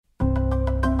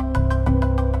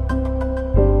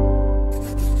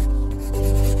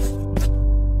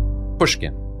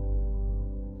Pushkin.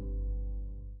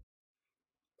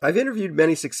 I've interviewed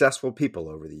many successful people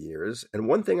over the years, and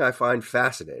one thing I find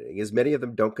fascinating is many of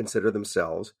them don't consider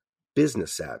themselves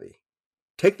business savvy.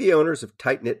 Take the owners of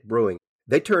Tight Knit Brewing.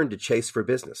 They turned to Chase for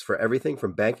business for everything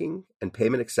from banking and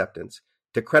payment acceptance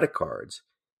to credit cards,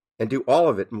 and do all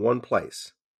of it in one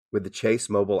place with the Chase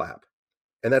mobile app.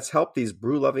 And that's helped these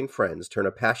brew-loving friends turn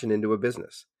a passion into a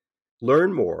business.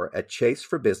 Learn more at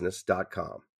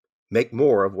chaseforbusiness.com. Make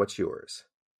more of what's yours.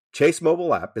 Chase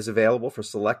mobile app is available for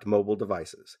select mobile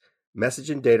devices. Message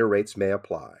and data rates may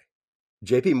apply.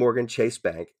 JP Morgan Chase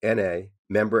Bank, N.A.,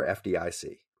 member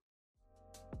FDIC.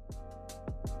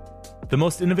 The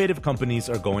most innovative companies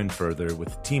are going further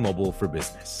with T-Mobile for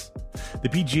Business. The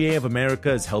PGA of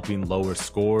America is helping lower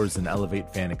scores and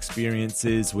elevate fan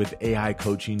experiences with AI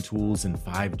coaching tools and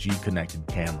 5G connected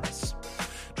cameras.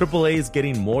 AAA is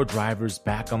getting more drivers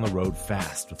back on the road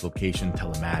fast with location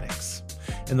telematics.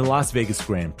 And the Las Vegas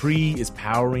Grand Prix is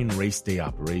powering race day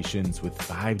operations with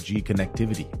 5G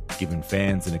connectivity, giving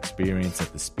fans an experience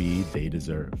at the speed they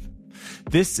deserve.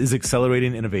 This is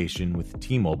accelerating innovation with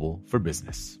T-Mobile for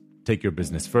Business. Take your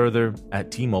business further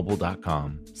at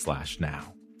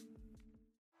T-Mobile.com/now.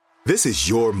 This is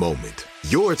your moment,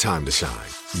 your time to shine,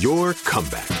 your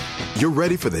comeback. You're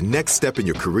ready for the next step in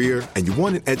your career, and you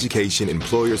want an education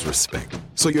employers respect.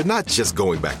 So you're not just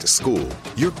going back to school,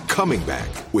 you're coming back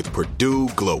with Purdue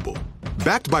Global.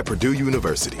 Backed by Purdue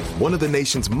University, one of the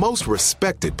nation's most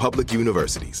respected public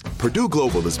universities, Purdue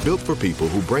Global is built for people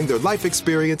who bring their life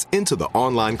experience into the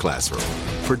online classroom.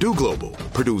 Purdue Global,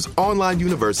 Purdue's online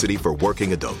university for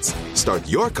working adults. Start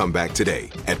your comeback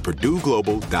today at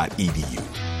purdueglobal.edu.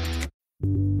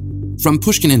 From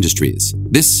Pushkin Industries,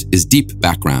 this is Deep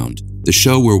Background, the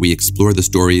show where we explore the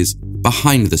stories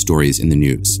behind the stories in the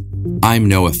news. I'm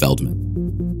Noah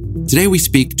Feldman. Today we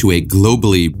speak to a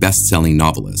globally best-selling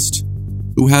novelist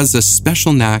who has a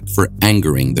special knack for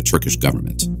angering the Turkish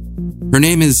government. Her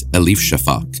name is Elif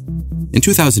Shafak. In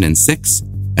 2006,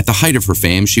 at the height of her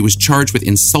fame, she was charged with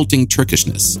insulting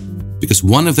Turkishness because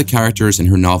one of the characters in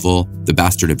her novel, The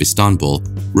Bastard of Istanbul,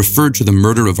 referred to the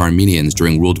murder of Armenians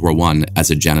during World War I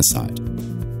as a genocide.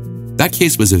 That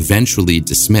case was eventually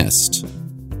dismissed.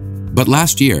 But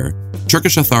last year,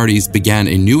 Turkish authorities began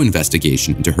a new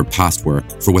investigation into her past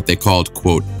work for what they called,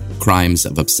 quote, crimes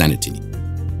of obscenity.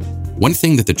 One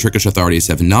thing that the Turkish authorities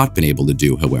have not been able to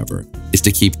do, however, is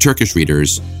to keep Turkish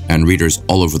readers and readers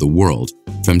all over the world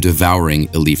from devouring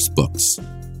Elif's books.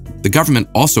 The government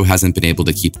also hasn't been able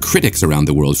to keep critics around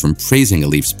the world from praising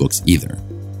Elif's books either.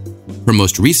 Her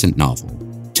most recent novel,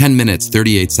 10 minutes,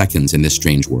 38 seconds in this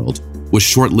strange world, was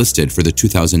shortlisted for the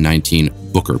 2019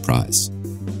 Booker Prize.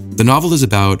 The novel is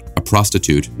about a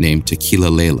prostitute named Tequila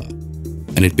Layla,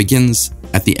 and it begins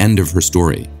at the end of her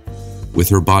story, with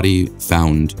her body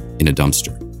found in a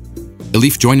dumpster.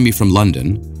 Elif joined me from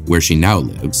London, where she now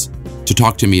lives, to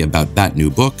talk to me about that new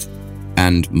book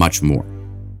and much more.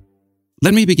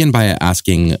 Let me begin by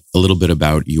asking a little bit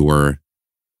about your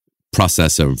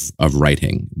process of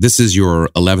writing. This is your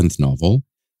 11th novel,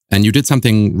 and you did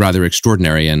something rather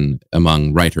extraordinary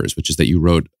among writers, which is that you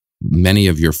wrote many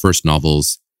of your first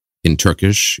novels in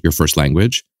Turkish, your first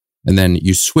language, and then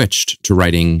you switched to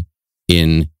writing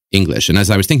in English. And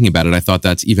as I was thinking about it, I thought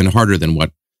that's even harder than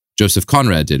what Joseph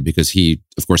Conrad did, because he,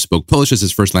 of course, spoke Polish as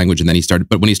his first language, and then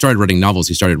but when he started writing novels,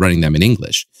 he started writing them in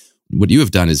English. What you have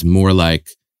done is more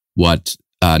like what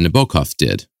Nabokov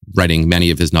did, writing many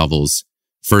of his novels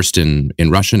first in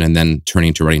Russian and then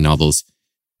turning to writing novels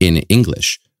in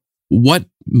English. What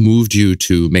moved you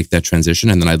to make that transition?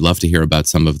 And then I'd love to hear about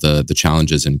some of the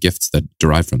challenges and gifts that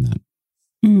derive from that.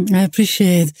 I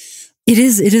appreciate it.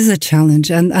 Is a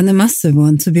challenge and a massive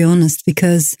one, to be honest,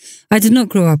 because I did not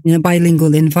grow up in a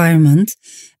bilingual environment,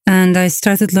 and I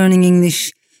started learning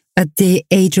English at the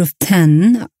age of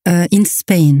 10 in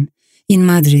Spain, in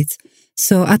Madrid.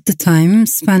 So at the time,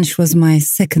 Spanish was my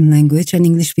second language and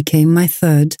English became my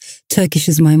third. Turkish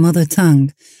is my mother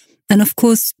tongue. And of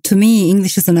course, to me,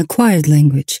 English is an acquired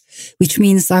language, which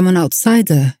means I'm an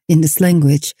outsider in this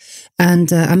language.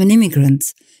 And I'm an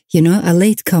immigrant, a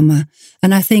latecomer.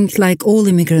 And I think, like all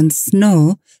immigrants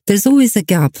know, there's always a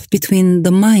gap between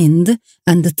the mind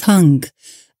and the tongue.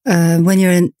 When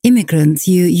you're an immigrant,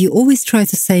 you always try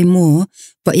to say more,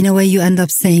 but in a way you end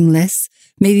up saying less.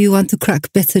 Maybe you want to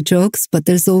crack better jokes, but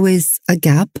there's always a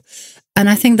gap. And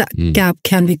I think that gap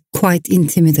can be quite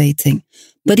intimidating.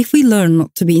 But if we learn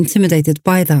not to be intimidated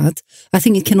by that, I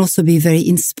think it can also be very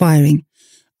inspiring.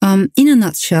 In a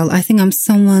nutshell, I think I'm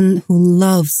someone who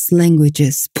loves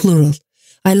languages, plural.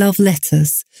 I love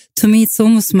letters. To me, it's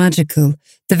almost magical.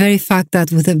 The very fact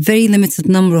that with a very limited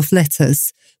number of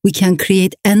letters, we can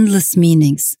create endless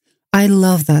meanings. I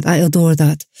love that. I adore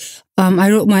that. I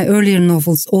wrote my earlier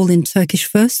novels all in Turkish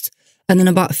first. And then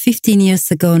about 15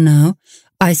 years ago now,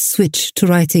 I switched to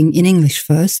writing in English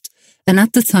first. And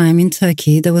at the time in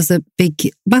Turkey, there was a big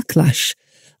backlash.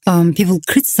 People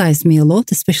criticized me a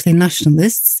lot, especially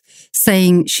nationalists,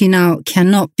 saying she now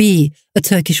cannot be a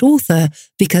Turkish author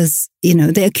because,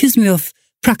 they accused me of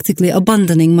practically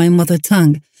abandoning my mother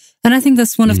tongue. And I think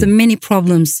that's one of the many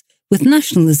problems with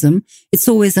nationalism. It's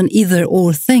always an either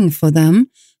or thing for them.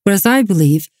 Whereas I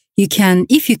believe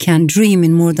if you can dream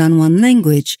in more than one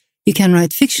language, you can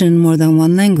write fiction in more than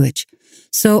one language.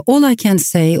 So all I can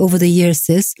say over the years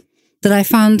is that I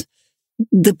found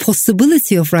the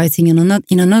possibility of writing in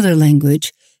another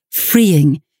language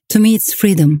freeing. To me, it's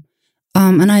freedom.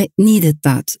 And I needed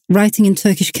that. Writing in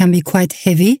Turkish can be quite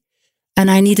heavy, and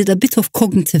I needed a bit of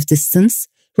cognitive distance.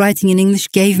 Writing in English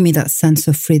gave me that sense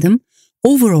of freedom.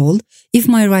 Overall, if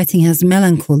my writing has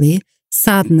melancholy,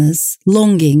 sadness,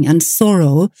 longing, and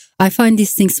sorrow, I find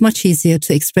these things much easier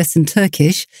to express in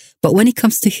Turkish. But when it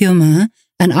comes to humor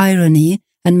and irony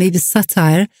and maybe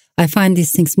satire, I find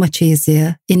these things much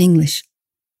easier in English.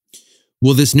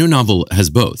 Well, this new novel has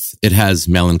both. It has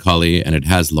melancholy and it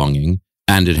has longing,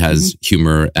 and it has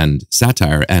humor and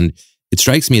satire. And it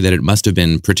strikes me that it must have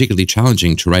been particularly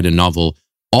challenging to write a novel,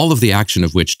 all of the action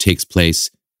of which takes place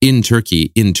in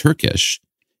Turkey, in Turkish,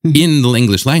 in the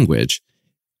English language.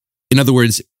 In other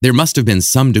words, there must have been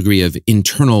some degree of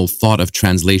internal thought of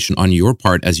translation on your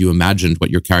part as you imagined what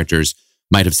your characters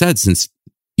might have said, since,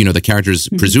 the characters,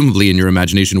 presumably in your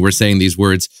imagination, were saying these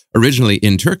words originally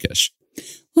in Turkish.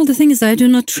 Well, the thing is, I do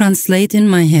not translate in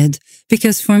my head,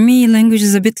 because for me, language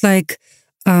is a bit like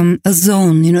a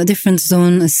zone, a different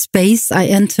zone, a space I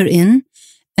enter in.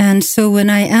 And so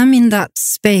when I am in that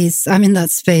space, I'm in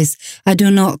that space. I do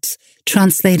not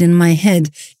translate in my head,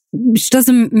 which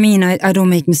doesn't mean I don't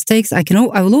make mistakes. I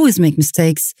will always make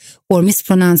mistakes or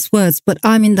mispronounce words, but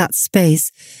I'm in that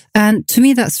space. And to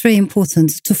me, that's very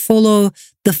important, to follow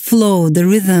the flow, the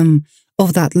rhythm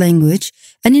of that language.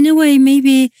 And in a way,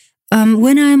 maybe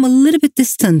when I'm a little bit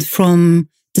distant from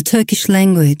the Turkish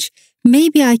language,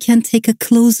 maybe I can take a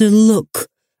closer look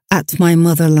at my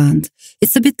motherland.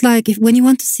 It's a bit like when you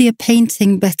want to see a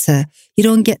painting better, you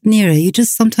don't get nearer. You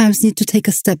just sometimes need to take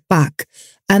a step back.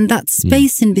 And that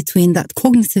space in between, that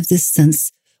cognitive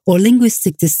distance or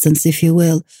linguistic distance, if you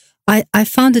will, I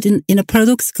found it in a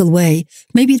paradoxical way.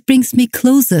 Maybe it brings me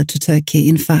closer to Turkey,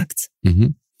 in fact.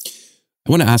 I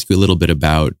want to ask you a little bit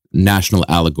about national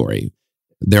allegory.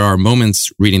 There are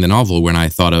moments reading the novel when I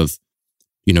thought of,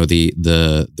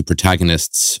 the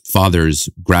protagonist's father's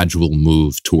gradual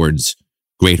move towards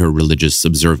greater religious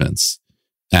observance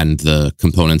and the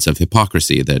components of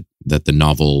hypocrisy that the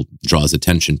novel draws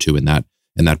attention to in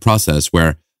that process,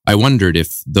 where I wondered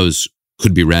if those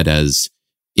could be read as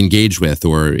engaged with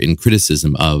or in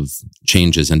criticism of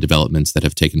changes and developments that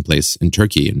have taken place in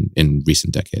Turkey in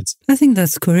recent decades. I think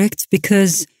that's correct,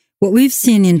 because what we've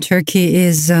seen in Turkey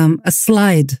is a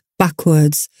slide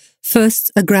backwards.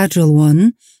 First, a gradual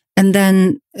one, and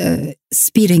then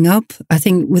speeding up. I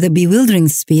think with a bewildering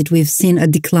speed, we've seen a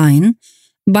decline.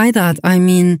 By that, I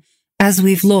mean, as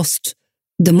we've lost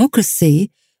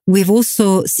democracy, we've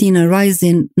also seen a rise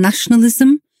in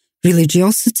nationalism,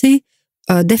 religiosity,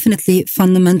 definitely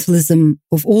fundamentalism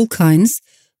of all kinds,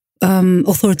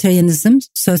 authoritarianism,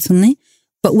 certainly.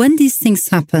 But when these things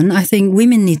happen, I think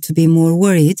women need to be more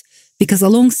worried, because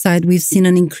alongside we've seen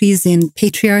an increase in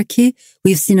patriarchy,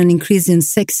 we've seen an increase in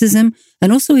sexism,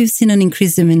 and also we've seen an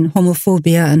increase in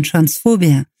homophobia and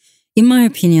transphobia. In my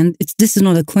opinion, this is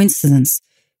not a coincidence,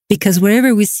 because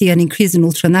wherever we see an increase in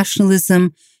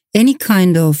ultranationalism, any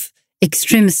kind of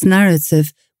extremist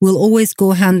narrative will always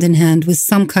go hand in hand with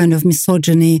some kind of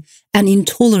misogyny and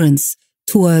intolerance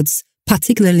towards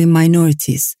particularly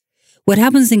minorities. What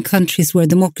happens in countries where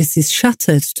democracy is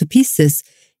shattered to pieces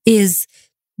is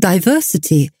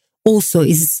diversity also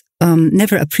is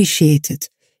never appreciated.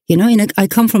 I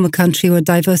come from a country where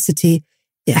diversity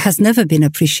has never been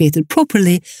appreciated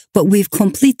properly, but we've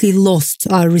completely lost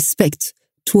our respect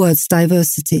towards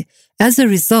diversity. As a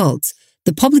result,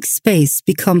 the public space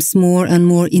becomes more and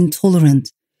more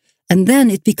intolerant. And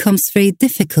then it becomes very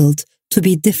difficult to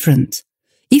be different.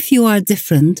 If you are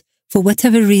different, for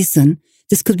whatever reason,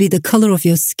 this could be the color of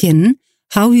your skin,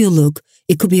 how you look,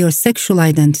 it could be your sexual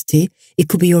identity, it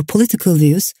could be your political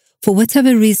views. For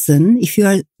whatever reason, if you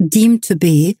are deemed to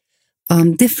be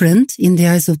different in the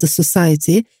eyes of the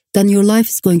society, then your life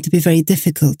is going to be very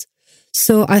difficult.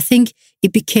 So I think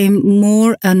it became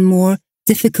more and more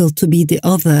difficult to be the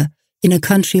other in a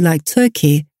country like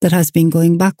Turkey that has been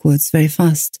going backwards very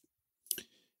fast.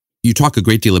 You talk a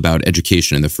great deal about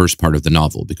education in the first part of the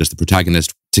novel because the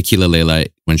protagonist, Tequila Leila,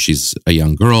 when she's a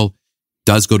young girl,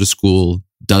 does go to school,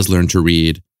 does learn to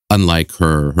read, unlike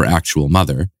her actual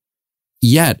mother.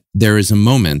 Yet there is a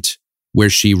moment where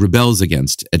she rebels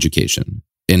against education,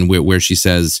 in where she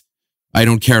says, I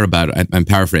don't care about, I'm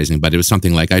paraphrasing, but it was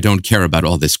something like, I don't care about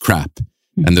all this crap.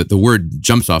 And the word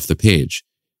jumps off the page.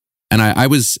 And I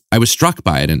was struck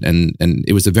by it. And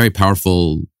it was a very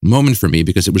powerful moment for me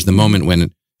because it was the moment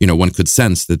when, one could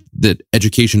sense that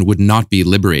education would not be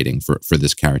liberating for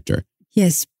this character.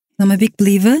 Yes, I'm a big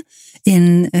believer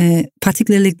in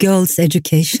particularly girls'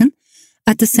 education.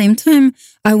 At the same time,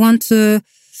 I want to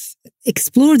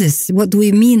explore this. What do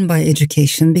we mean by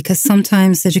education? Because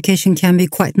sometimes education can be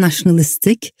quite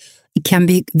nationalistic. It can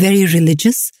be very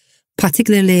religious,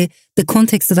 particularly the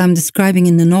context that I'm describing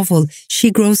in the novel. She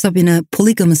grows up in a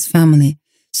polygamous family.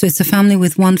 So it's a family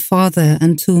with one father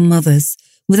and two mothers,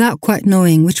 without quite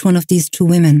knowing which one of these two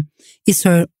women is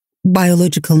her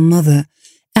biological mother.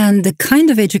 And the kind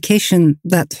of education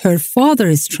that her father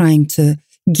is trying to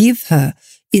give her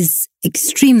is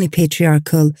extremely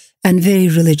patriarchal and very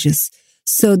religious.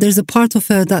 So there's a part of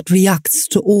her that reacts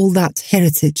to all that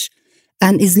heritage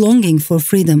and is longing for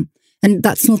freedom. And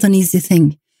that's not an easy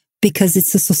thing because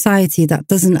it's a society that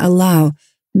doesn't allow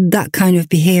that kind of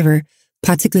behavior,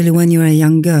 particularly when you're a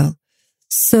young girl.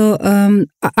 So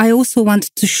I also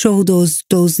wanted to show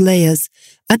those layers.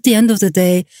 At the end of the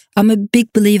day, I'm a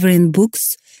big believer in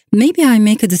books. Maybe I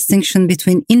make a distinction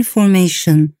between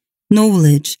information,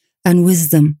 knowledge, and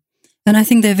wisdom. And I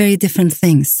think they're very different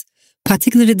things.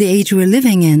 Particularly the age we're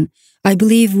living in, I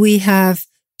believe we have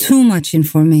too much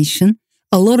information,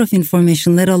 a lot of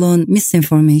information, let alone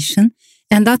misinformation.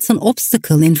 And that's an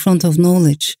obstacle in front of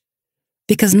knowledge.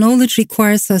 Because knowledge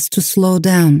requires us to slow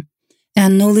down.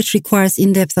 And knowledge requires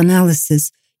in-depth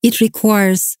analysis. It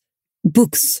requires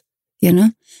books,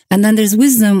 And then there's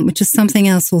wisdom, which is something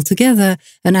else altogether.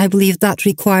 And I believe that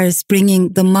requires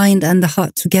bringing the mind and the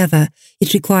heart together.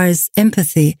 It requires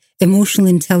empathy, emotional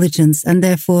intelligence, and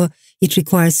therefore it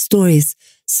requires stories.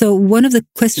 So one of the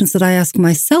questions that I ask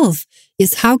myself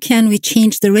is how can we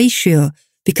change the ratio?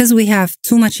 Because we have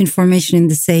too much information in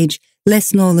this age,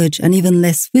 less knowledge and even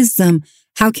less wisdom.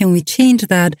 How can we change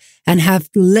that and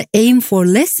aim for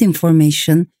less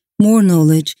information, more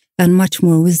knowledge, and much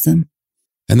more wisdom?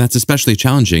 And that's especially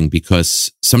challenging because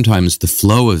sometimes the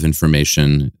flow of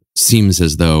information seems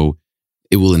as though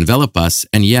it will envelop us.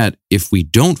 And yet, if we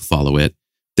don't follow it,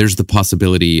 there's the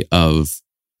possibility of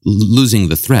losing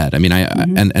the thread. I mean,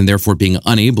 and therefore being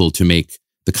unable to make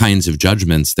the kinds of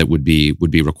judgments that would be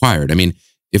required. I mean,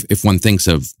 if one thinks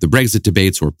of the Brexit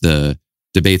debates or the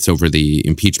debates over the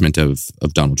impeachment of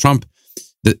Donald Trump,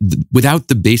 without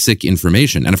the basic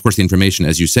information, and of course the information,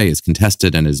 as you say, is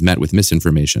contested and is met with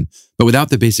misinformation, but without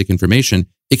the basic information,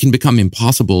 it can become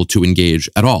impossible to engage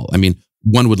at all. I mean,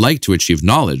 one would like to achieve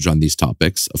knowledge on these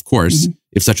topics, of course,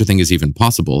 if such a thing is even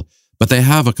possible, but they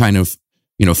have a kind of,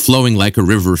 flowing like a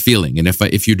river feeling. And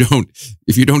if you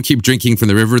don't keep drinking from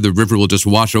the river will just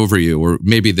wash over you. Or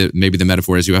maybe the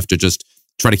metaphor is you have to just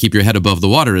try to keep your head above the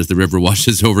water as the river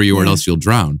washes over you, or else you'll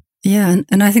drown. Yeah,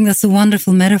 and I think that's a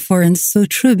wonderful metaphor and so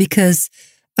true because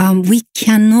we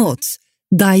cannot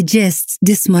digest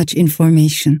this much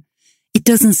information. It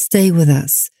doesn't stay with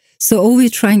us. So all we're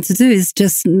trying to do is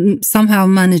just somehow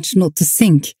manage not to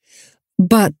sink.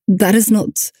 But that is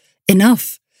not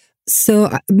enough. So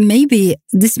maybe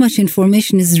this much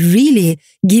information is really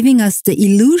giving us the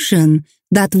illusion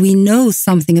that we know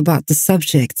something about the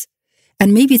subject.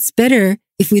 And maybe it's better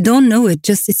if we don't know it,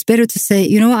 it's better to say,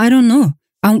 I don't know.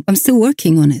 I'm still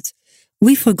working on it.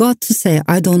 We forgot to say,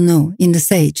 I don't know in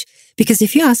this age. Because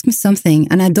if you ask me something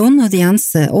and I don't know the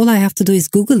answer, all I have to do is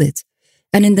Google it.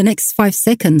 And in the next 5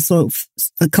 seconds or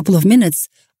a couple of minutes,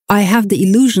 I have the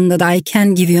illusion that I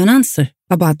can give you an answer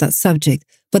about that subject.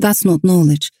 But that's not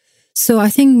knowledge. So I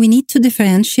think we need to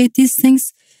differentiate these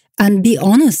things and be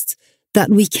honest that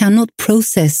we cannot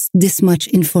process this much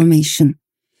information.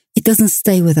 It doesn't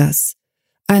stay with us.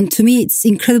 And to me, it's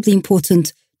incredibly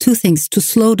important, 2 things, to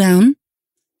slow down,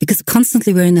 because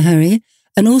constantly we're in a hurry,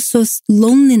 and also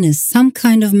loneliness, some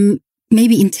kind of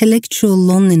maybe intellectual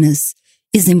loneliness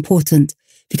is important,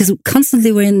 because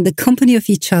constantly we're in the company of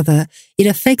each other. It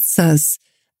affects us.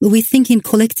 We think in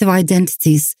collective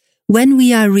identities. When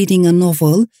we are reading a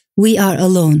novel, we are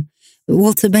alone.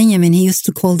 Walter Benjamin, he used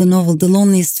to call the novel the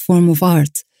loneliest form of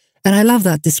art. And I love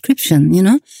that description,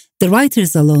 The writer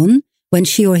is alone when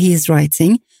she or he is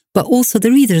writing, but also the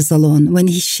reader is alone when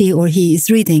she or he is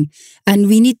reading. And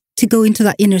we need to go into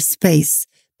that inner space.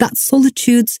 That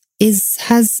solitude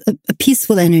has a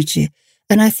peaceful energy.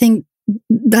 And I think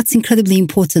that's incredibly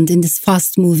important in this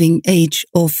fast-moving age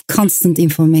of constant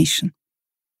information.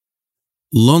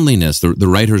 Loneliness, the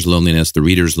writer's loneliness, the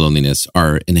reader's loneliness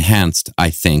are enhanced, I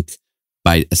think,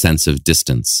 by a sense of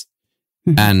distance.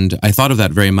 Mm-hmm. And I thought of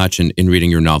that very much in reading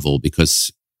your novel,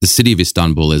 because the city of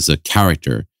Istanbul is a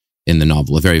character in the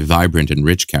novel, a very vibrant and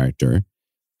rich character.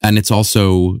 And it's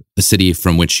also a city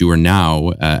from which you are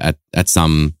now at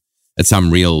some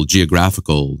real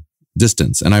geographical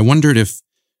distance. And I wondered if,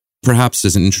 perhaps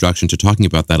as an introduction to talking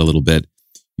about that a little bit,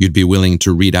 you'd be willing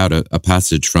to read out a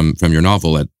passage from your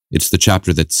novel. It's the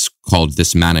chapter that's called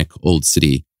This Manic Old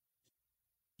City.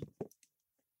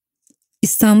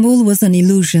 Istanbul was an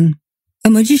illusion, a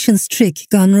magician's trick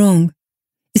gone wrong.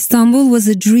 Istanbul was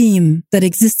a dream that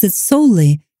existed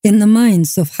solely in the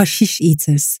minds of hashish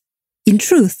eaters. In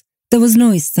truth, there was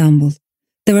no Istanbul.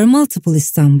 There were multiple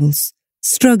Istanbuls,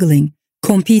 struggling,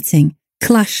 competing,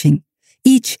 clashing,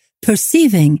 each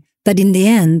perceiving that in the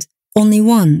end, only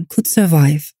one could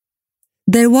survive.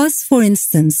 There was, for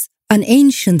instance, an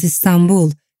ancient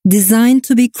Istanbul designed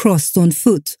to be crossed on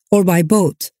foot or by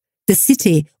boat, the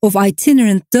city of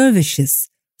itinerant dervishes,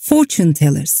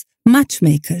 fortune-tellers,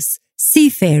 matchmakers,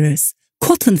 seafarers,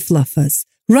 cotton fluffers,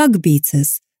 rug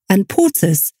beaters, and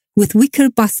porters with wicker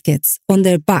baskets on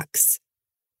their backs.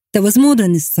 There was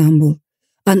modern Istanbul,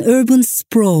 an urban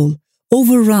sprawl,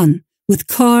 overrun with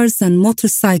cars and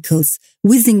motorcycles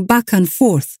whizzing back and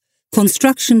forth,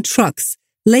 construction trucks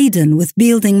laden with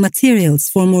building materials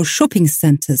for more shopping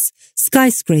centers,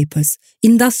 skyscrapers,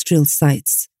 industrial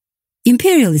sites.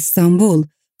 Imperial Istanbul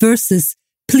versus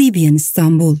plebeian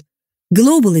Istanbul,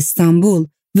 global Istanbul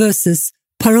versus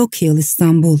parochial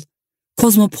Istanbul,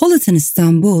 cosmopolitan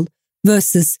Istanbul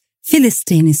versus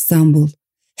Philistine Istanbul,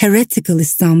 heretical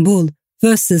Istanbul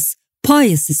versus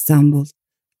pious Istanbul,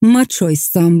 macho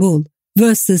Istanbul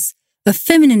versus a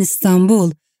feminine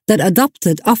Istanbul that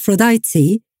adopted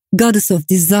Aphrodite, goddess of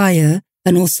desire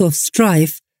and also of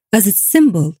strife, as its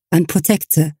symbol and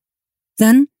protector.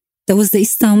 Then there was the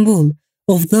Istanbul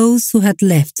of those who had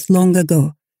left long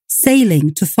ago,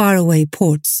 sailing to faraway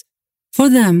ports. For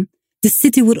them, the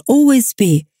city would always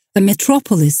be a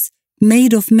metropolis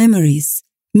made of memories,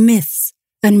 myths,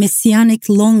 and messianic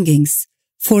longings,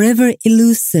 forever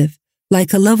elusive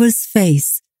like a lover's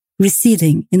face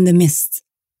receding in the mist.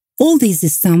 All these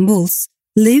Istanbuls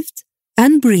lived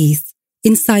and breathed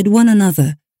inside one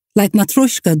another like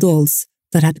Matryoshka dolls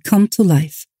that had come to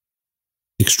life.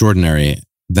 Extraordinary.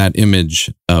 That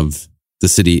image of the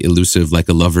city elusive like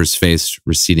a lover's face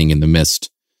receding in the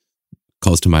mist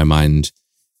calls to my mind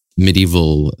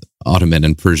medieval Ottoman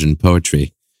and Persian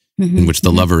poetry, in which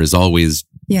the lover is always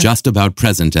just about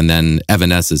present and then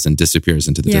evanesces and disappears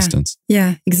into the distance.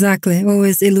 Yeah, exactly.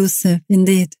 Always elusive,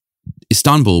 indeed.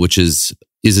 Istanbul, which is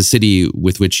a city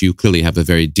with which you clearly have a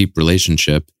very deep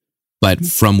relationship, but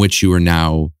from which you are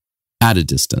now at a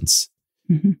distance.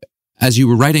 Mm-hmm. As you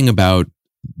were writing about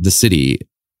the city,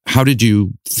 how did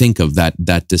you think of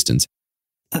that distance?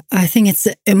 I think it's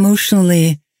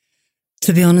emotionally,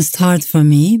 to be honest, hard for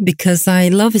me because I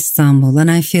love Istanbul and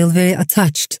I feel very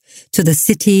attached to the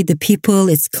city, the people,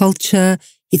 its culture,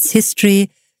 its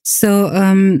history. So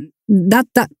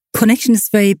that connection is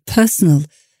very personal.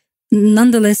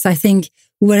 Nonetheless, I think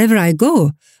wherever I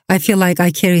go, I feel like I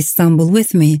carry Istanbul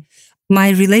with me. My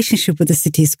relationship with the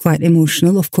city is quite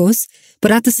emotional, of course,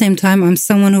 but at the same time, I'm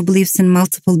someone who believes in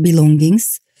multiple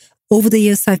belongings. Over the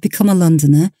years, I've become a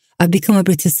Londoner. I've become a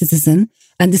British citizen.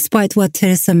 And despite what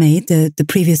Theresa May, the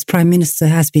previous Prime Minister,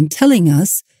 has been telling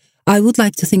us, I would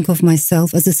like to think of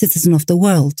myself as a citizen of the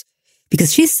world.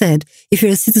 Because she said, if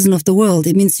you're a citizen of the world,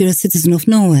 it means you're a citizen of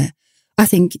nowhere. I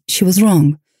think she was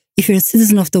wrong. If you're a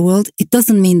citizen of the world, it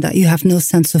doesn't mean that you have no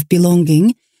sense of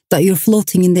belonging, that you're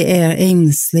floating in the air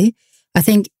aimlessly. I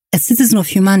think a citizen of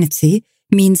humanity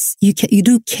means you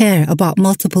do care about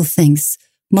multiple things,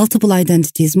 multiple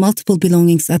identities, multiple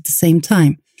belongings at the same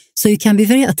time. So you can be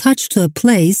very attached to a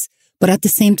place, but at the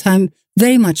same time,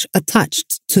 very much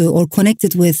attached to or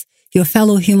connected with your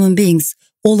fellow human beings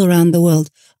all around the world.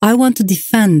 I want to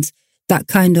defend that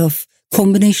kind of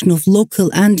combination of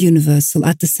local and universal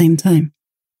at the same time.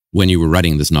 When you were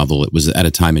writing this novel, it was at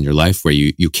a time in your life where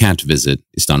you can't visit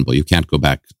Istanbul, you can't go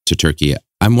back to Turkey.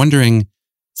 I'm wondering,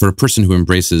 for a person who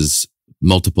embraces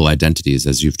multiple identities,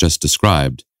 as you've just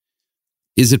described,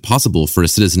 is it possible for a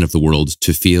citizen of the world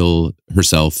to feel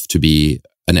herself to be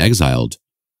an exiled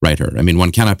writer? I mean,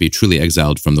 one cannot be truly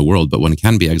exiled from the world, but one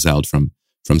can be exiled from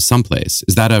someplace.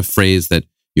 Is that a phrase that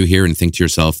you hear and think to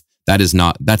yourself, that's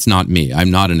not me.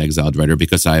 I'm not an exiled writer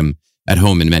because I'm at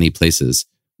home in many places.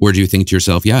 Or do you think to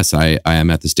yourself, yes, I am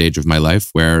at the stage of my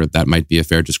life where that might be a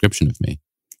fair description of me?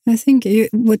 I think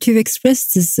what you've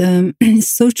expressed is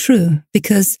so true,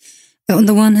 because on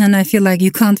the one hand, I feel like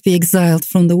you can't be exiled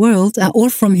from the world or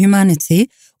from humanity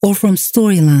or from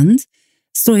Storyland.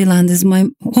 Storyland is my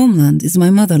homeland, is my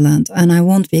motherland, and I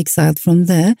won't be exiled from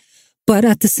there. But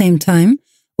at the same time,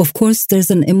 of course,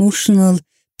 there's an emotional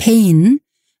pain,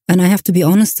 and I have to be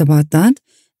honest about that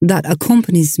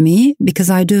accompanies me, because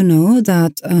I do know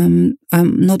that I'm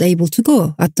not able to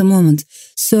go at the moment.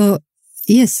 So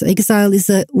yes, exile is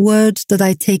a word that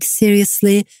I take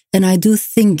seriously, and I do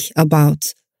think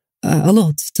about a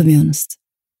lot, to be honest.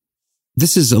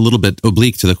 This is a little bit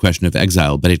oblique to the question of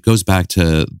exile, but it goes back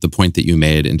to the point that you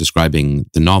made in describing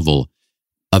the novel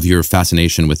of your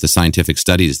fascination with the scientific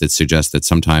studies that suggest that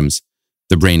sometimes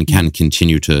the brain can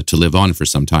continue to live on for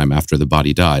some time after the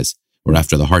body dies, or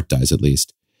after the heart dies, at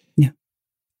least. Yeah.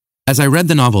 As I read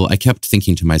the novel, I kept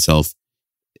thinking to myself,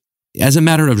 as a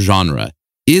matter of genre,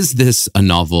 is this a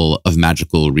novel of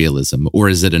magical realism, or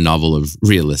is it a novel of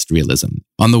realist realism?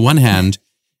 On the one hand,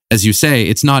 as you say,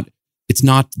 it's not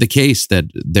the case that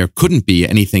there couldn't be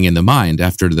anything in the mind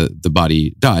after the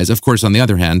body dies. Of course, on the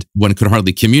other hand, one could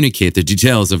hardly communicate the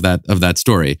details of that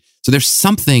story. So there's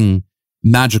something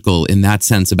magical in that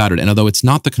sense about it. And although it's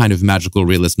not the kind of magical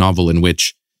realist novel in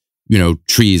which,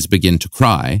 trees begin to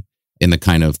cry in the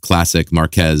kind of classic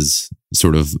Marquez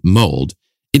sort of mold,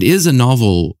 it is a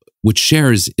novel which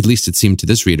shares, at least it seemed to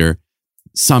this reader,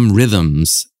 some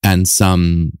rhythms and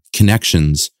some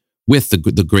connections with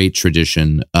the great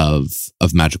tradition of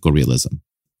magical realism.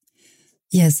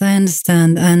 Yes, I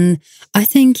understand. And I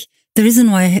think the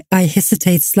reason why I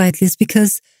hesitate slightly is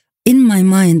because in my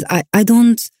mind, I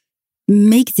don't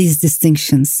make these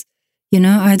distinctions.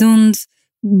 I don't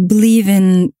believe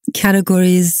in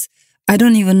categories. I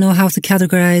don't even know how to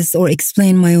categorize or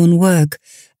explain my own work.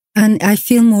 And I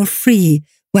feel more free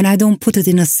when I don't put it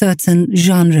in a certain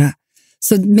genre.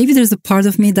 So maybe there's a part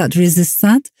of me that resists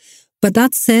that. But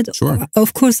that said, sure.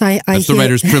 Of course, That's the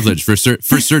writer's privilege. For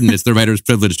certain, it's the writer's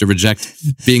privilege to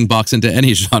reject being boxed into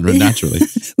any genre, naturally.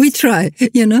 We try,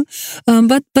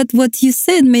 But what you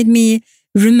said made me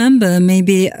remember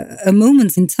maybe a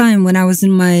moment in time when I was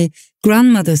in my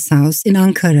grandmother's house in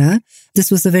Ankara. This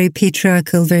was a very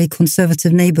patriarchal, very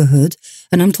conservative neighborhood.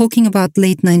 And I'm talking about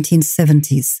late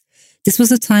 1970s. This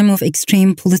was a time of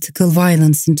extreme political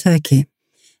violence in Turkey.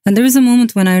 And there was a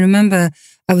moment when I remember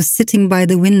I was sitting by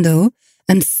the window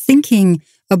and thinking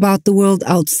about the world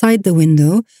outside the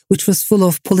window, which was full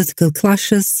of political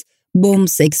clashes,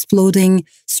 bombs exploding,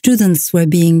 students were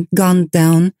being gunned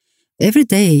down. Every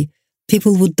day,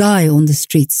 people would die on the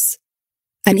streets.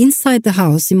 And inside the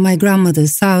house, in my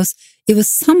grandmother's house, it was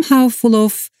somehow full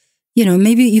of,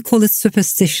 maybe you call it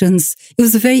superstitions. It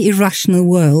was a very irrational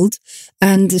world.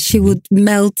 And she would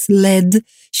melt lead.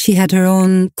 She had her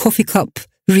own coffee cup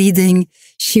reading.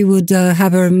 She would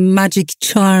have her magic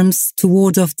charms to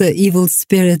ward off the evil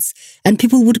spirits, and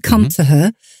people would come to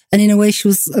her. And in a way, she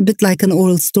was a bit like an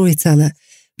oral storyteller.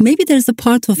 Maybe there's a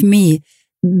part of me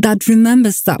that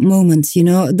remembers that moment,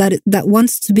 that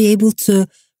wants to be able to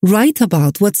write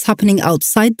about what's happening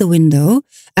outside the window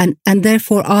and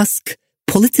therefore ask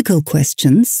political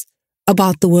questions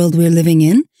about the world we're living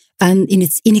in and in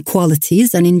its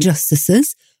inequalities and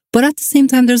injustices. But at the same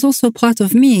time, there's also a part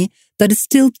of me that is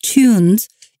still tuned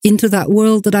into that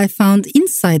world that I found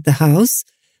inside the house,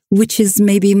 which is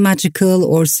maybe magical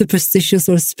or superstitious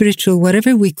or spiritual,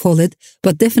 whatever we call it,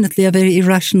 but definitely a very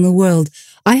irrational world.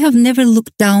 I have never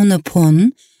looked down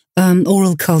upon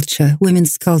oral culture,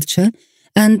 women's culture.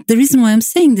 And the reason why I'm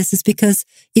saying this is because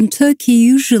in Turkey,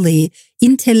 usually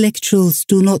intellectuals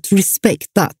do not respect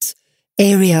that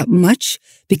area much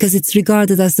because it's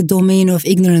regarded as the domain of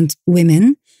ignorant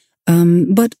women.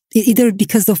 But either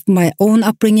because of my own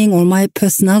upbringing or my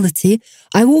personality,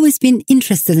 I've always been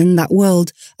interested in that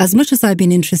world as much as I've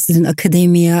been interested in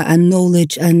academia and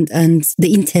knowledge and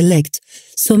the intellect.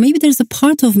 So maybe there's a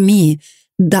part of me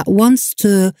that wants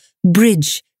to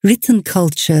bridge written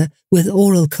culture with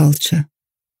oral culture.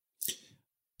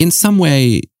 In some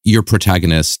way, your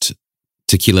protagonist,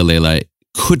 Tequila Leila,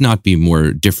 could not be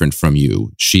more different from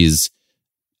you. She's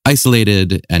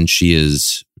isolated and she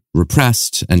is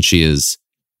repressed and she's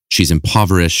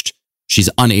impoverished. She's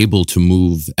unable to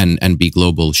move and be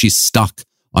global. She's stuck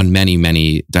on many,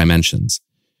 many dimensions.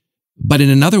 But in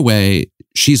another way,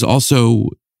 she's also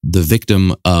the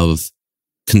victim of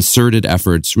concerted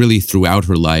efforts really throughout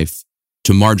her life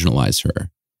to marginalize her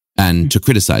and to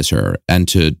criticize her and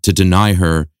to deny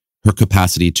her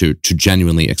capacity to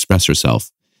genuinely express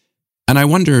herself. And I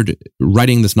wondered,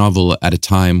 writing this novel at a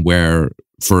time where,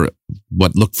 for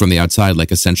what looked from the outside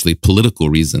like essentially political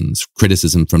reasons,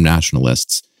 criticism from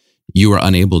nationalists, you were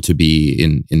unable to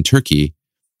be in Turkey,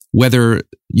 whether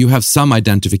you have some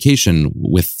identification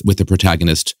with the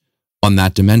protagonist on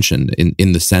that dimension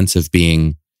in the sense of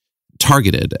being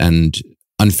targeted and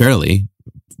unfairly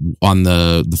on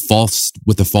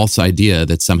the false idea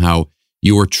that somehow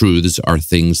your truths are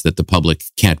things that the public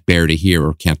can't bear to hear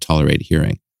or can't tolerate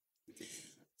hearing.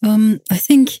 I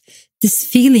think this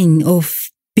feeling of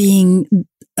being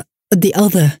the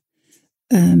other,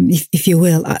 if you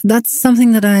will, that's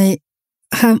something that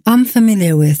I'm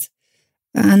familiar with.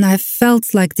 And I've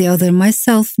felt like the other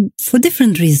myself for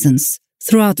different reasons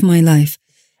throughout my life.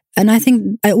 And I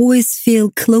think I always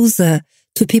feel closer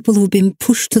to people who've been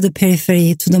pushed to the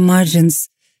periphery, to the margins.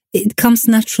 It comes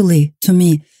naturally to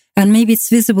me. And maybe it's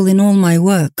visible in all my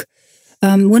work.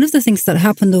 One of the things that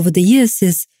happened over the years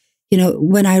is,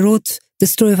 when I wrote the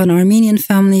story of an Armenian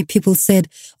family, people said,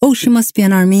 oh, she must be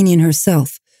an Armenian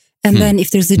herself. And then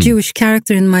if there's a Jewish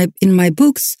character in my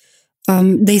books,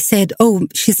 they said, oh,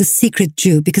 she's a secret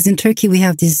Jew. Because in Turkey, we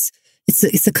have this,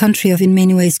 it's a country of, in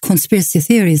many ways, conspiracy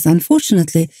theories,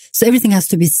 unfortunately. So everything has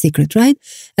to be secret, right?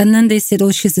 And then they said,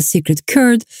 oh, she's a secret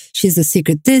Kurd. She's a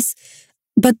secret this.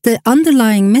 But the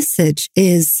underlying message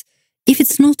is, if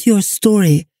it's not your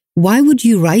story, why would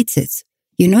you write it?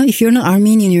 If you're not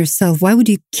Armenian yourself, why would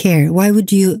you care? Why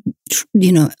would you,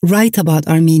 write about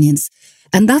Armenians?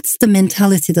 And that's the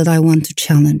mentality that I want to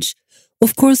challenge.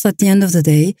 Of course, at the end of the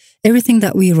day, everything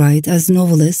that we write as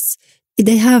novelists,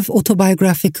 they have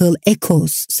autobiographical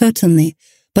echoes, certainly.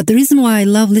 But the reason why I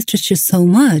love literature so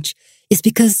much is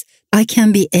because I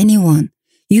can be anyone.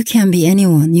 You can be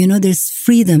anyone. There's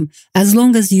freedom. As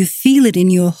long as you feel it in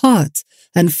your heart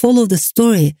and follow the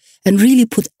story and really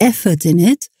put effort in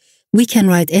it, we can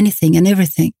write anything and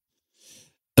everything.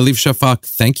 Elif Shafak,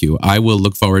 thank you. I will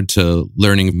look forward to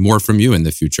learning more from you in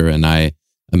the future, and I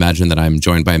imagine that I'm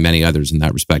joined by many others in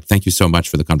that respect. Thank you so much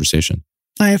for the conversation.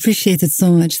 I appreciate it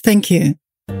so much. Thank you.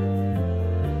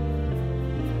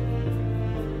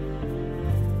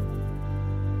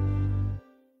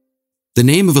 The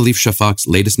name of Elif Shafak's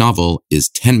latest novel is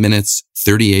 10 minutes,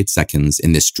 38 seconds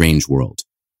in this strange world.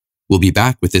 We'll be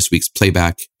back with this week's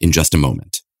playback in just a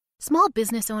moment. Small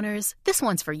business owners, this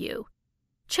one's for you.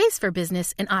 Chase for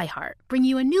Business and iHeart bring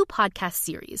you a new podcast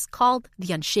series called The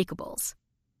Unshakables.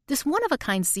 This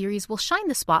one-of-a-kind series will shine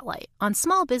the spotlight on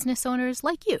small business owners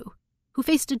like you, who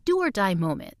faced a do-or-die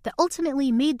moment that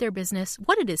ultimately made their business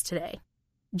what it is today.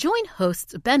 Join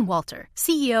hosts Ben Walter,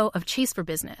 CEO of Chase for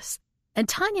Business, and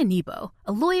Tanya Nebo,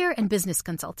 a lawyer and business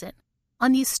consultant,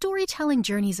 on these storytelling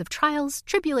journeys of trials,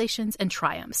 tribulations, and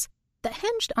triumphs that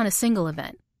hinged on a single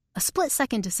event, a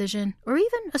split-second decision, or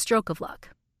even a stroke of luck.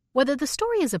 Whether the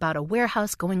story is about a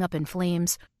warehouse going up in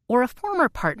flames or a former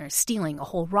partner stealing a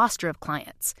whole roster of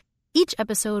clients, each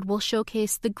episode will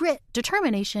showcase the grit,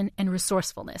 determination, and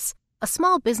resourcefulness a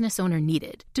small business owner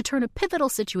needed to turn a pivotal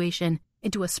situation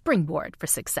into a springboard for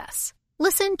success.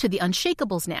 Listen to The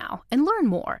Unshakables now and learn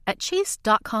more at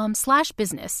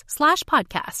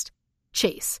chase.com/business/podcast.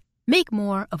 Chase, make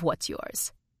more of what's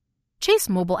yours. Chase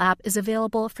mobile app is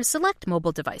available for select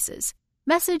mobile devices.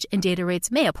 Message and data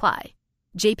rates may apply.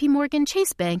 JP Morgan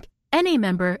Chase Bank, NA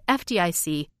member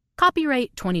FDIC,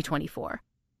 copyright 2024.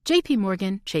 JP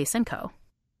Morgan Chase & Co.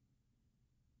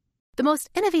 The most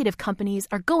innovative companies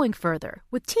are going further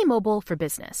with T-Mobile for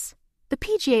Business. The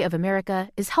PGA of America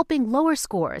is helping lower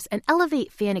scores and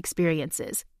elevate fan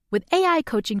experiences with AI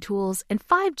coaching tools and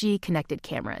 5G connected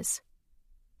cameras.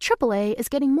 AAA is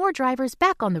getting more drivers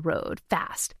back on the road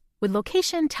fast with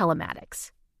location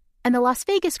telematics. And the Las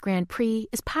Vegas Grand Prix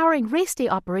is powering race day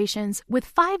operations with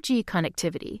 5G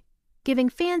connectivity, giving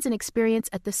fans an experience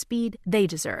at the speed they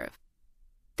deserve.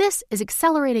 This is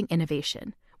accelerating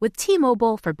innovation with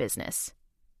T-Mobile for Business.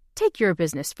 Take your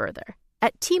business further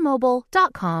at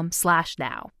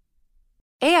T-Mobile.com/now.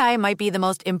 AI might be the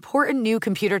most important new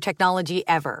computer technology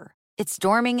ever. It's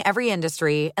storming every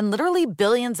industry, and literally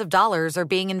billions of dollars are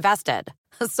being invested.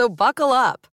 So buckle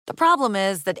up. The problem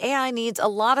is that AI needs a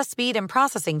lot of speed and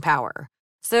processing power.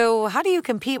 So how do you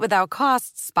compete without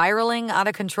costs spiraling out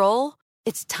of control?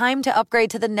 It's time to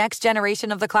upgrade to the next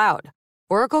generation of the cloud.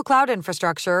 Oracle Cloud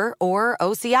Infrastructure, or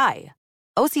OCI.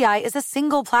 OCI is a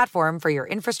single platform for your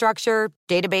infrastructure,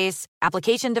 database,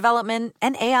 application development,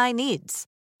 and AI needs.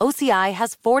 OCI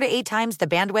has 4 to 8 times the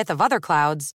bandwidth of other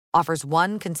clouds, offers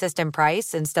one consistent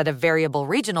price instead of variable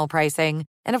regional pricing,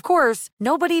 and of course,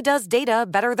 nobody does data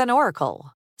better than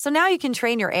Oracle. So now you can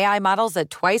train your AI models at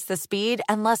twice the speed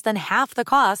and less than half the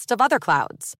cost of other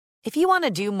clouds. If you want to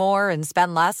do more and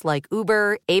spend less like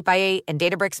Uber, 8x8, and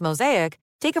Databricks Mosaic,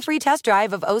 Take a free test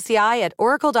drive of OCI at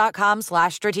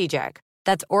oracle.com/strategic.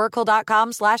 That's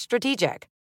oracle.com/strategic.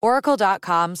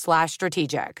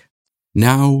 oracle.com/strategic.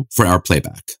 Now for our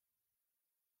playback.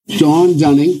 Dawn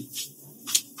Dunning,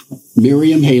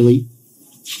 Miriam Haley,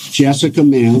 Jessica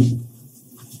Mann,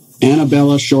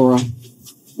 Annabella Shora,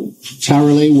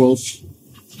 Taralee Wolf,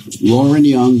 Lauren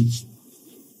Young,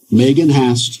 Megan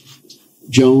Hast,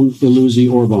 Joan Iluzzi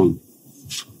Orbon.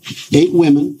 8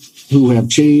 women who have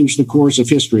changed the course of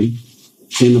history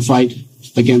in the fight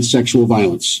against sexual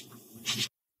violence.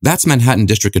 That's Manhattan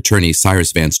District Attorney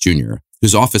Cyrus Vance Jr.,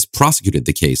 whose office prosecuted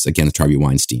the case against Harvey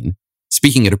Weinstein,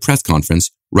 speaking at a press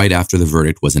conference right after the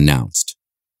verdict was announced.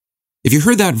 If you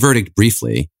heard that verdict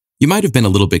briefly, you might have been a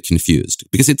little bit confused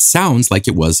because it sounds like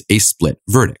it was a split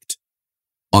verdict.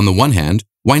 On the one hand,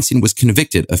 Weinstein was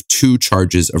convicted of 2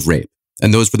 charges of rape,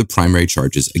 and those were the primary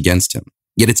charges against him.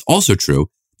 Yet it's also true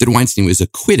that Weinstein was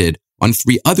acquitted on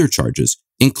 3 other charges,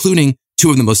 including 2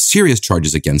 of the most serious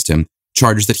charges against him,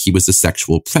 charges that he was a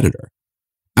sexual predator.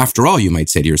 After all, you might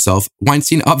say to yourself,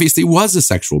 Weinstein obviously was a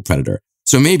sexual predator,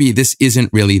 so maybe this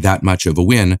isn't really that much of a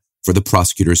win for the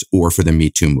prosecutors or for the Me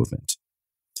Too movement.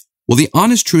 Well, the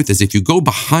honest truth is if you go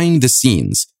behind the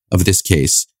scenes of this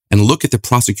case and look at the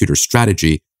prosecutor's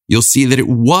strategy, you'll see that it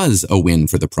was a win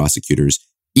for the prosecutors,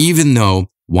 even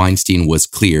though Weinstein was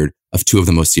cleared of 2 of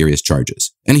the most serious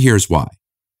charges. And here's why.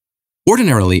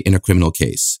 Ordinarily, in a criminal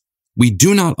case, we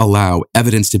do not allow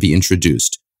evidence to be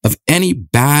introduced of any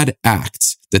bad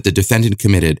acts that the defendant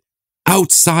committed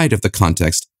outside of the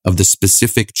context of the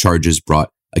specific charges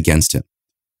brought against him.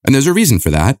 And there's a reason for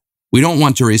that. We don't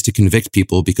want juries to convict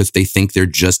people because they think they're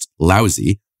just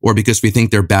lousy, or because we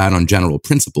think they're bad on general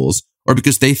principles, or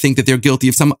because they think that they're guilty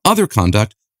of some other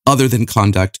conduct other than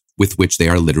conduct with which they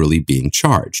are literally being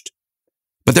charged.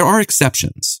 But there are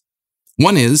exceptions.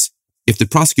 One is, if the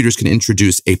prosecutors can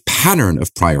introduce a pattern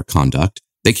of prior conduct,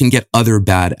 they can get other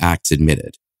bad acts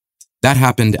admitted. That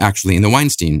happened actually in the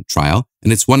Weinstein trial,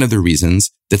 and it's one of the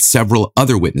reasons that several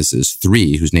other witnesses,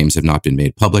 3 whose names have not been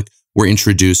made public, were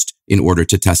introduced in order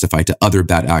to testify to other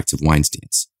bad acts of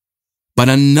Weinstein's. But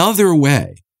another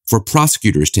way for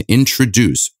prosecutors to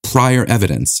introduce prior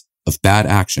evidence of bad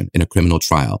action in a criminal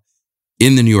trial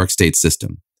in the New York State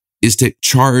system is to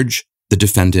charge the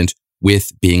defendant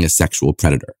with being a sexual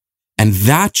predator. And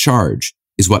that charge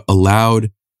is what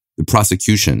allowed the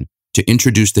prosecution to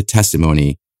introduce the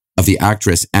testimony of the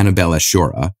actress Annabella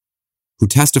Shora, who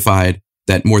testified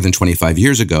that more than 25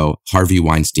 years ago, Harvey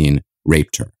Weinstein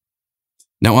raped her.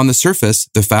 Now, on the surface,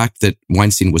 the fact that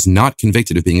Weinstein was not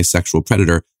convicted of being a sexual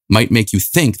predator might make you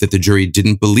think that the jury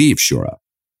didn't believe Shora.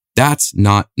 That's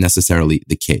not necessarily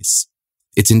the case.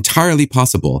 It's entirely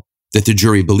possible that the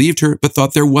jury believed her, but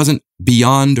thought there wasn't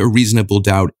beyond a reasonable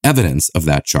doubt evidence of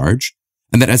that charge,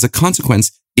 and that as a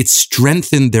consequence, it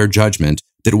strengthened their judgment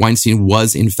that Weinstein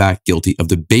was in fact guilty of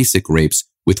the basic rapes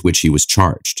with which he was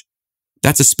charged.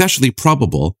 That's especially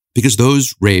probable because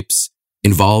those rapes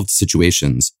involved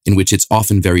situations in which it's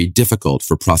often very difficult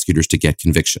for prosecutors to get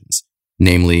convictions,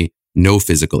 namely no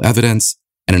physical evidence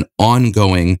and an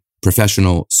ongoing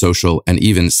professional, social, and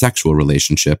even sexual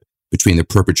relationship between the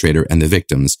perpetrator and the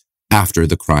victims after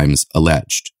the crimes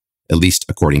alleged, at least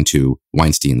according to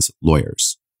Weinstein's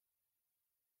lawyers.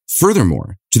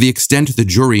 Furthermore, to the extent the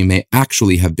jury may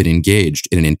actually have been engaged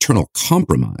in an internal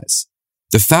compromise,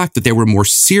 the fact that there were more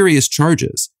serious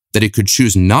charges that it could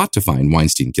choose not to find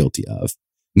Weinstein guilty of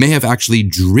may have actually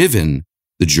driven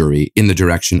the jury in the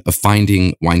direction of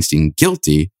finding Weinstein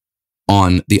guilty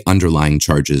on the underlying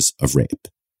charges of rape.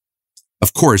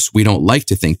 Of course, we don't like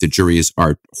to think that juries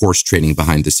are horse trading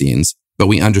behind the scenes, but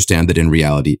we understand that in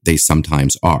reality, they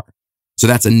sometimes are. So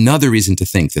that's another reason to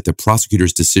think that the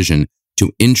prosecutor's decision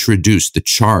to introduce the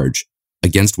charge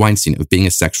against Weinstein of being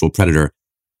a sexual predator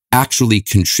actually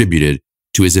contributed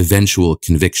to his eventual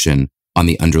conviction on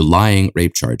the underlying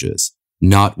rape charges,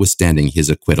 notwithstanding his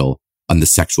acquittal on the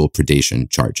sexual predation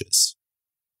charges.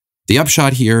 The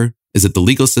upshot here is that the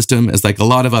legal system is like a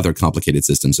lot of other complicated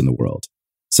systems in the world.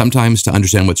 Sometimes to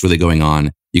understand what's really going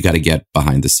on, you got to get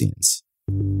behind the scenes.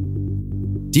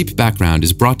 Deep Background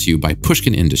is brought to you by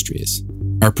Pushkin Industries.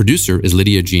 Our producer is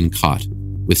Lydia Jean Cott,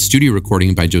 with studio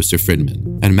recording by Joseph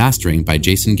Friedman and mastering by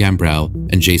Jason Gambrell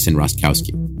and Jason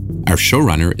Rostkowski. Our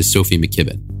showrunner is Sophie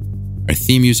McKibben. Our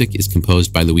theme music is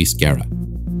composed by Luis Guerra.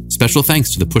 Special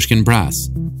thanks to the Pushkin Brass,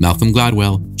 Malcolm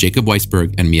Gladwell, Jacob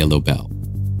Weisberg, and Mia Lobel.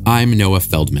 I'm Noah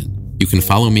Feldman. You can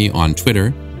follow me on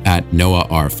Twitter at Noah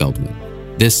R. Feldman.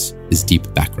 This is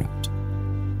Deep Background.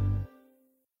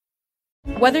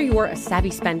 Whether you're a savvy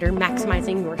spender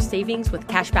maximizing your savings with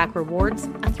cashback rewards,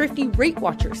 a thrifty rate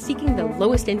watcher seeking the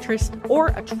lowest interest, or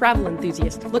a travel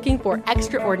enthusiast looking for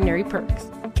extraordinary perks,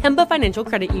 Kemba Financial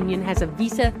Credit Union has a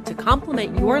visa to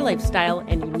complement your lifestyle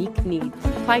and unique needs.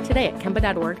 Apply today at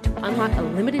Kemba.org to unlock a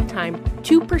limited time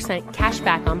 2% cash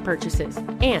back on purchases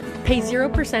and pay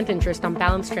 0% interest on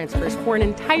balance transfers for an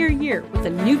entire year with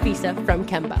a new visa from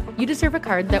Kemba. You deserve a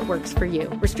card that works for you.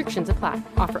 Restrictions apply.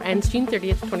 Offer ends June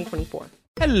 30th, 2024.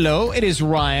 Hello, it is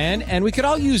Ryan, and we could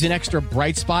all use an extra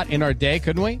bright spot in our day,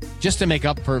 couldn't we? Just to make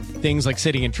up for things like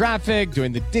sitting in traffic,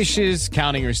 doing the dishes,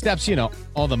 counting your steps, you know,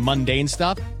 all the mundane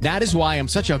stuff. That is why I'm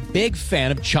such a big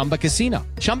fan of Chumba Casino.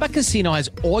 Chumba Casino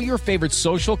has all your favorite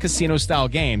social casino-style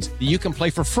games that you can play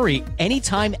for free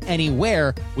anytime,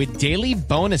 anywhere with daily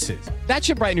bonuses. That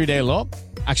should brighten your day a little.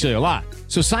 Actually, a lot.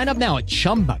 So sign up now at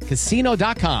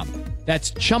ChumbaCasino.com.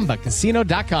 That's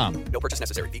ChumbaCasino.com. No purchase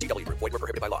necessary. VGW Group. Void where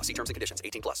prohibited by law. See terms and conditions.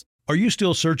 18+. Are you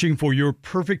still searching for your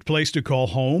perfect place to call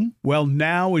home? Well,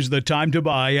 now is the time to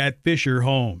buy at Fisher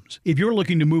Homes. If you're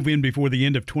looking to move in before the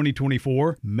end of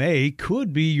 2024, May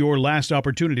could be your last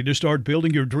opportunity to start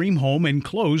building your dream home and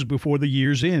close before the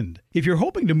year's end. If you're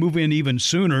hoping to move in even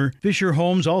sooner, Fisher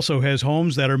Homes also has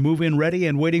homes that are move-in ready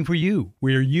and waiting for you,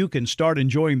 where you can start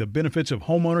enjoying the benefits of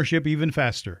homeownership even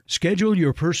faster. Schedule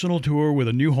your personal tour with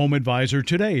a new home advisor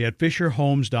today at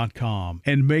FisherHomes.com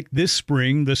and make this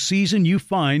spring the season you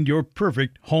find your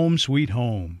perfect home sweet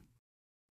home.